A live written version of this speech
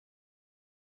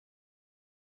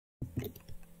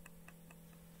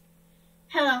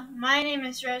Hello, my name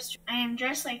is Rose. I am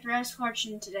dressed like Rose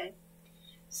Fortune today.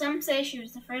 Some say she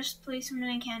was the first policewoman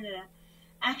in Canada,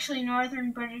 actually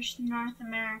Northern British North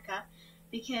America,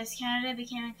 because Canada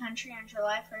became a country on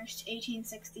July 1st,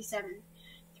 1867,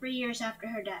 3 years after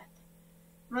her death.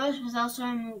 Rose was also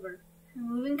a mover. Her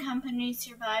moving company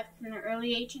survived from the early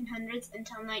 1800s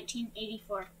until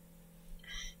 1984.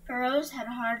 For Rose had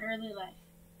a hard early life.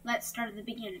 Let's start at the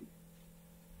beginning.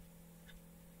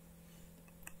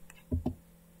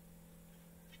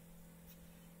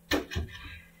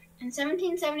 In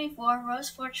 1774,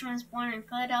 Rose Fortune was born in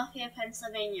Philadelphia,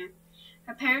 Pennsylvania.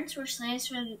 Her parents were slaves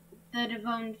for the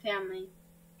Devon family.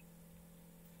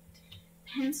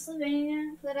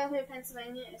 Philadelphia,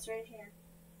 Pennsylvania is right here.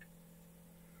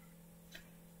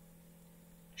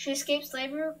 She escaped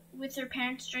slavery with her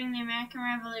parents during the American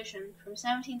Revolution from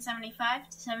 1775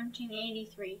 to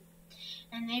 1783,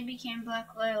 and they became Black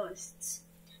Loyalists.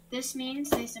 This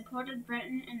means they supported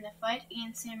Britain in the fight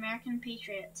against the American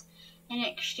patriots in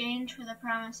exchange for the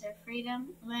promise of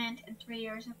freedom, land, and 3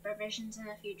 years of provisions in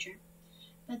the future.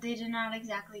 But they did not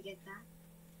exactly get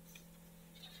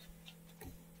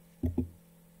that.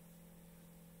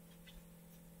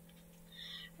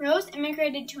 Rose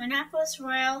immigrated to Annapolis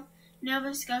Royal,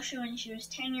 Nova Scotia when she was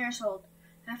 10 years old.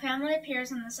 Her family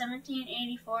appears on the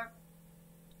 1784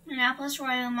 Annapolis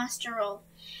Royal Muster Roll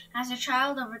as a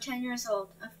child over 10 years old,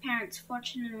 of parents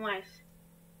Fortune and wife.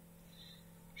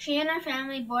 She and her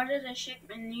family boarded a ship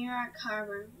in New York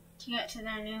Harbor to get to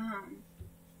their new home.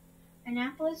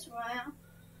 Annapolis Royal,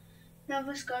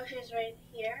 Nova Scotia is right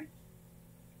here,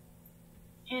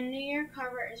 and New York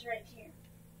Harbor is right here.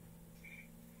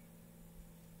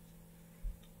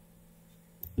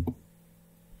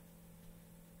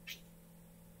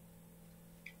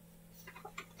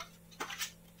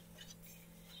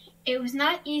 It was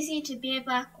not easy to be a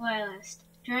Black Loyalist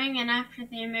during and after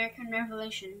the American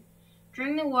Revolution.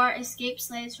 During the war, escaped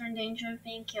slaves were in danger of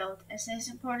being killed as they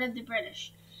supported the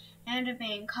British and of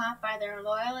being caught by their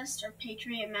Loyalist or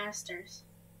Patriot masters.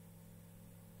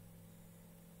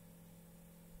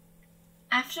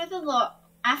 After the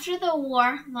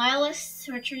war, Loyalists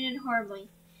were treated horribly.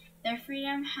 Their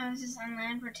freedom, houses, and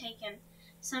land were taken.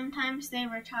 Sometimes they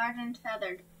were tarred and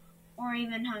feathered, or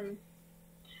even hung.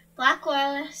 Black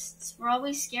Loyalists were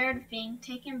always scared of being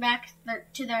taken back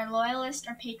to their Loyalist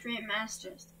or Patriot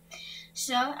masters.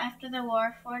 So, after the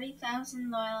war, 40,000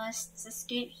 Loyalists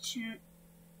escaped to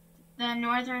the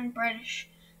northern British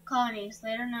colonies,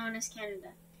 later known as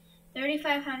Canada.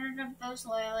 3,500 of those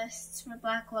Loyalists were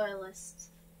Black Loyalists.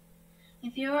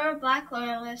 If you were a Black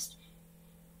Loyalist,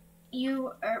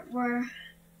 you were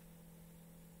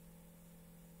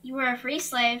a free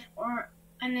slave or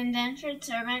an indentured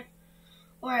servant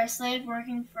or a slave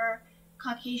working for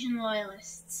Caucasian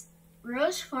Loyalists.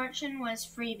 Rose Fortune was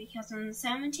free because in the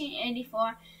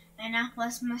 1784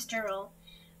 Annapolis Muster Roll,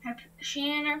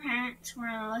 she and her parents were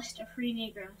on a list of free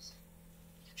Negroes.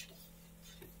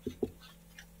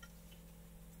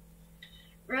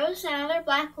 Rose and other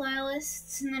Black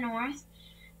Loyalists in the North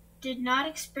did not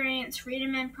experience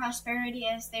freedom and prosperity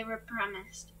as they were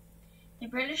promised. The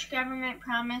British government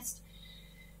promised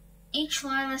each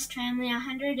Loyalist family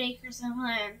 100 acres of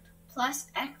land, plus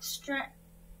extra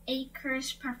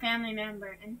acres per family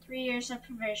member, and 3 years of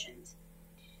provisions.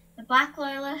 The Black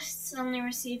Loyalists only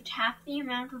received half the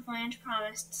amount of land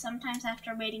promised, sometimes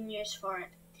after waiting years for it.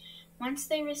 Once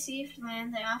they received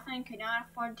land, they often could not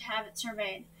afford to have it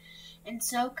surveyed, and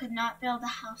so could not build a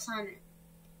house on it.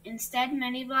 Instead,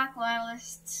 many Black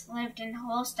Loyalists lived in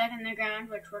holes dug in the ground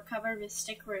which were covered with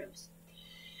stick roofs.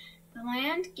 The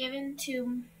land given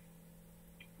to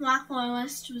Black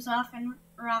Loyalists was often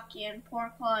rocky and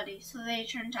poor quality, so they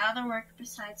turned to other work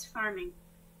besides farming.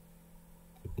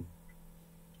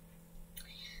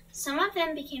 Some of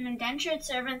them became indentured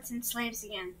servants and slaves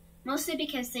again, mostly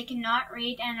because they could not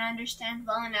read and understand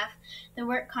well enough the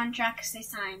work contracts they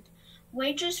signed.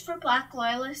 Wages for Black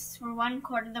Loyalists were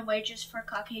 1/4 the wages for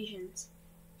Caucasians.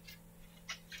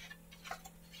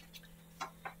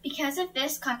 Because of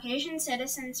this, Caucasian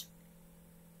citizens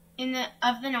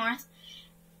of the North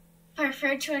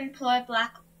preferred to employ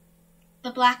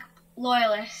the Black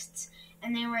Loyalists,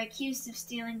 and they were accused of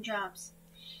stealing jobs.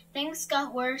 Things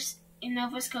got worse in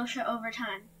Nova Scotia over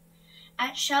time.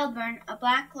 At Shelburne, a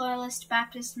Black Loyalist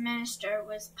Baptist minister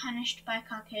was punished by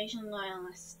Caucasian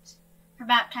Loyalists for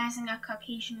baptizing a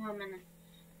Caucasian woman.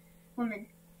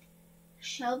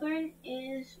 Shelburne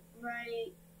is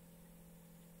right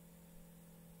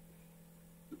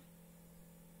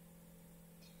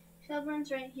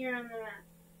Shelburne's right here on the map.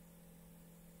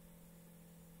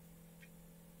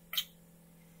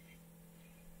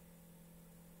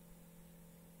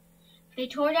 They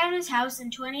tore down his house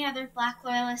and 20 other black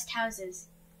loyalist houses,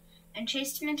 and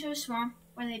chased him into a swamp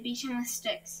where they beat him with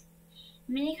sticks.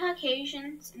 Many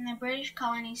Caucasians in the British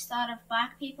colonies thought of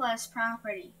black people as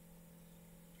property.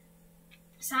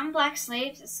 Some black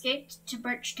slaves escaped to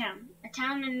Birchtown, a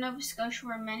town in Nova Scotia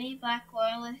where many black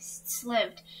loyalists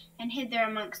lived, and hid there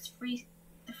amongst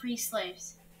the free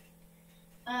slaves.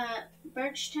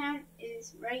 Birchtown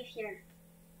is right here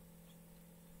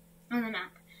on the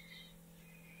map.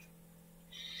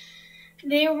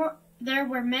 There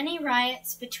were many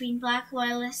riots between black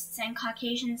loyalists and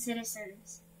Caucasian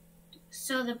citizens,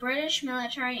 so the British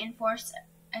military enforced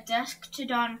a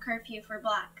dusk-to-dawn curfew for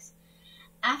blacks.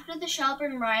 After the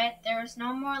Shelburne riot, there was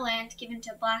no more land given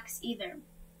to blacks either.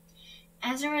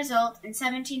 As a result, in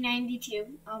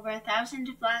 1792, over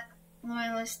 1,000 black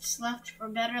loyalists left for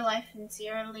better life in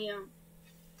Sierra Leone.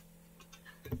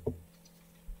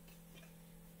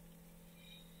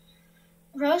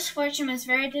 Rose Fortune was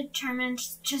very determined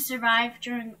to survive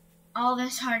during all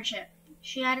this hardship.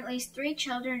 She had at least 3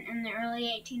 children in the early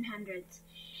 1800s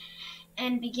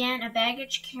and began a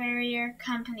baggage carrier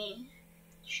company.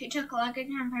 She took luggage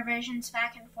and provisions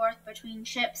back and forth between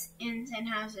ships, inns, and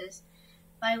houses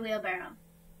by wheelbarrow.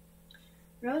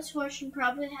 Rose Fortune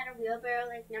probably had a wheelbarrow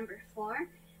like number 4,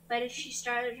 but if she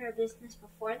started her business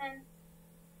before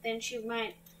then she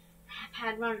might have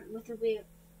had one with a wheel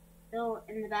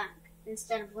in the back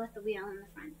instead of with a wheel in the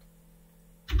front.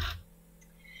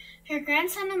 Her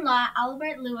grandson-in-law,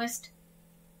 Albert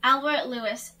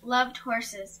Lewis, loved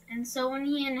horses, and so when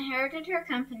he inherited her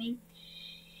company,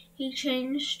 he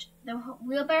changed the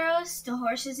wheelbarrows to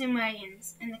horses and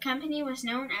wagons, and the company was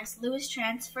known as Lewis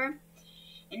Transfer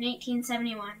in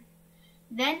 1871.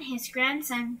 Then his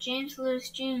grandson, James Lewis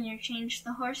Jr., changed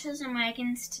the horses and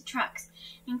wagons to trucks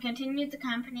and continued the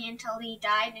company until he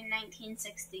died in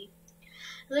 1960.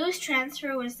 Lewis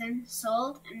Transfer was then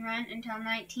sold and run until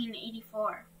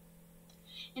 1984.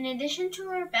 In addition to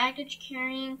her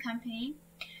baggage-carrying company,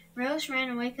 Rose ran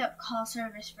a wake-up call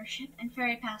service for ship and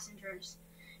ferry passengers.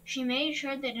 She made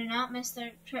sure they did not miss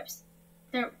their trips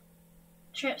to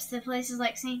places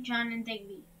like St. John and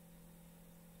Digby.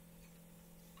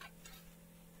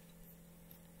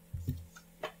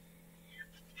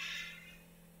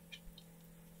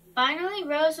 Finally,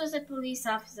 Rose was a police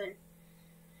officer.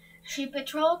 She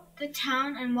patrolled the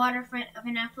town and waterfront of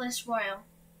Annapolis Royal,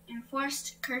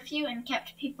 enforced curfew, and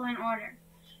kept people in order.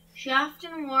 She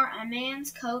often wore a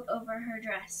man's coat over her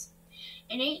dress.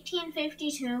 In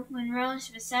 1852, when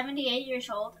Rose was 78 years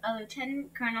old, a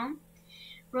lieutenant colonel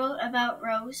wrote about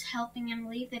Rose helping him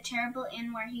leave the terrible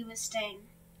inn where he was staying.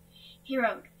 He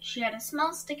wrote, "She had a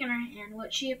small stick in her hand,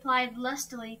 which she applied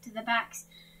lustily to the backs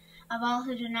of all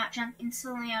who did not jump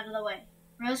instantly out of the way.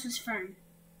 Rose was firm."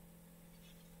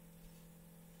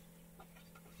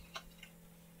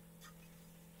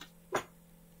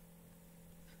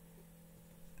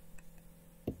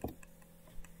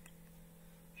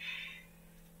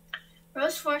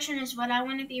 Rose Fortune is what I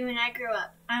want to be when I grow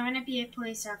up. I want to be a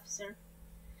police officer.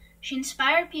 She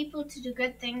inspired people to do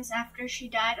good things after she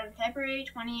died on February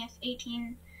 20th,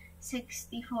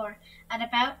 1864, at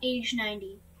about age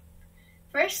 90.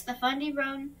 First, the Fundy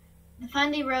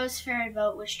Rose ferry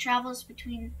boat, which travels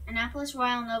between Annapolis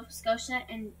Royal, Nova Scotia,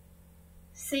 and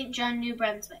St. John, New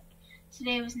Brunswick,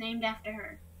 today was named after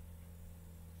her.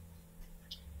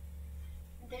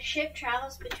 The ship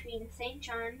travels between St.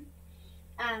 John,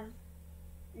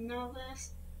 New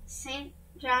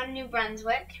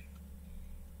Brunswick,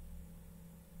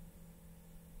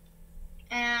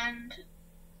 and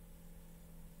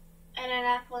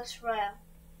Annapolis Royal,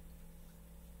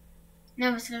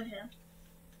 Nova Scotia.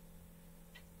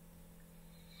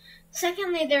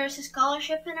 Secondly, there is a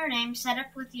scholarship in her name set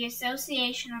up with the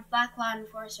Association of Black Law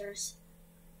Enforcers.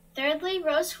 Thirdly,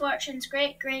 Rose Fortune's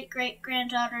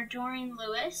great-great-great-granddaughter, Doreen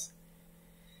Lewis,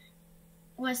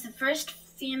 was the first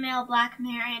female black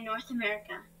mayor in North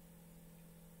America.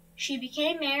 She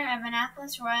became mayor of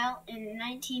Annapolis Royal in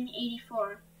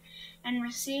 1984 and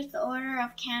received the Order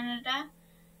of Canada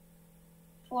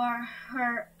for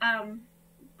her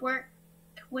work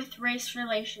with race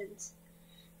relations,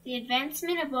 the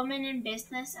advancement of women in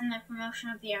business, and the promotion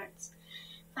of the arts.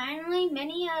 Finally,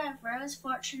 many of Rose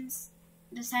Fortune's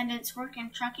descendants work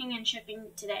in trucking and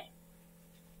shipping today.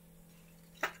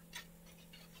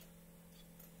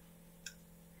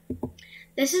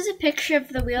 This is a picture of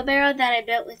the wheelbarrow that I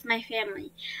built with my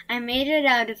family. I made it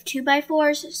out of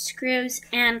 2x4s, screws,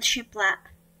 and shiplap.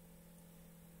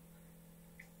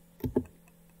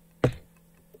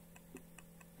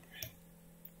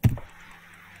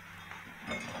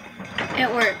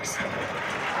 It works.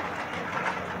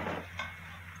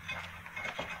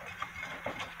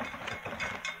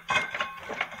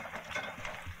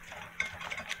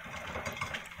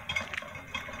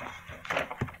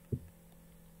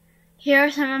 Here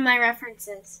are some of my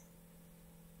references.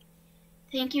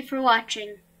 Thank you for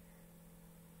watching.